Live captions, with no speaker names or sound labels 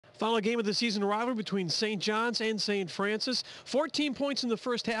Final game of the season rivalry between St. John's and St. Francis. 14 points in the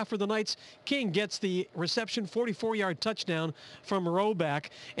first half for the Knights. King gets the reception, 44-yard touchdown from Roback.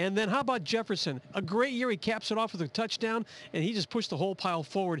 And then how about Jefferson? A great year. He caps it off with a touchdown, and he just pushed the whole pile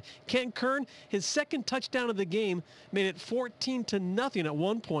forward. Ken Kern, his second touchdown of the game, made it 14-0 at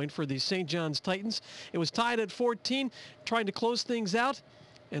one point for the St. John's Titans. It was tied at 14, trying to close things out,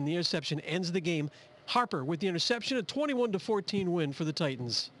 and the interception ends the game. Harper with the interception, a 21-14 win for the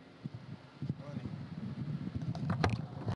Titans.